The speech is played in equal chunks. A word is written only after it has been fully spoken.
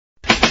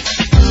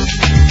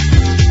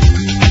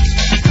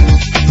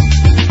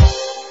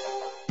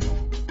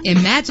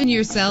Imagine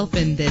yourself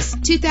in this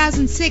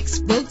 2006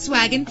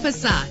 Volkswagen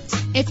Passat.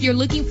 If you're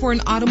looking for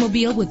an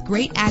automobile with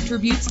great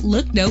attributes,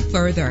 look no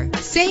further.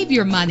 Save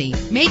your money.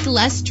 Make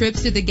less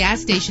trips to the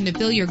gas station to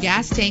fill your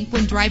gas tank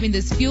when driving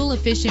this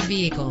fuel-efficient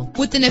vehicle.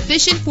 With an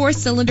efficient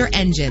 4-cylinder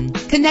engine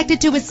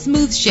connected to a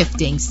smooth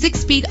shifting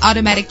 6-speed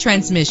automatic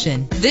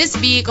transmission, this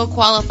vehicle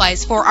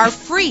qualifies for our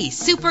free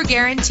Super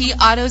Guarantee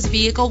Autos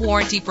Vehicle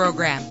Warranty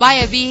Program. Buy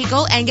a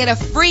vehicle and get a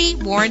free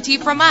warranty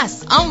from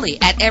us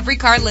only at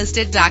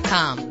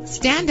everycarlisted.com.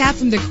 Stand out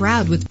from the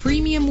crowd with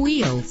premium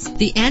wheels.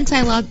 The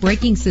anti-lock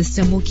braking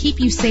system will keep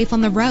you safe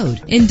on the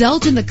road.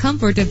 Indulge in the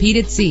comfort of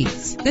heated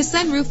seats. The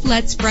sunroof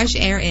lets fresh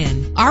air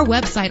in. Our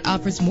website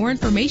offers more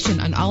information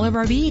on all of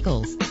our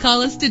vehicles.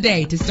 Call us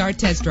today to start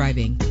test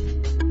driving.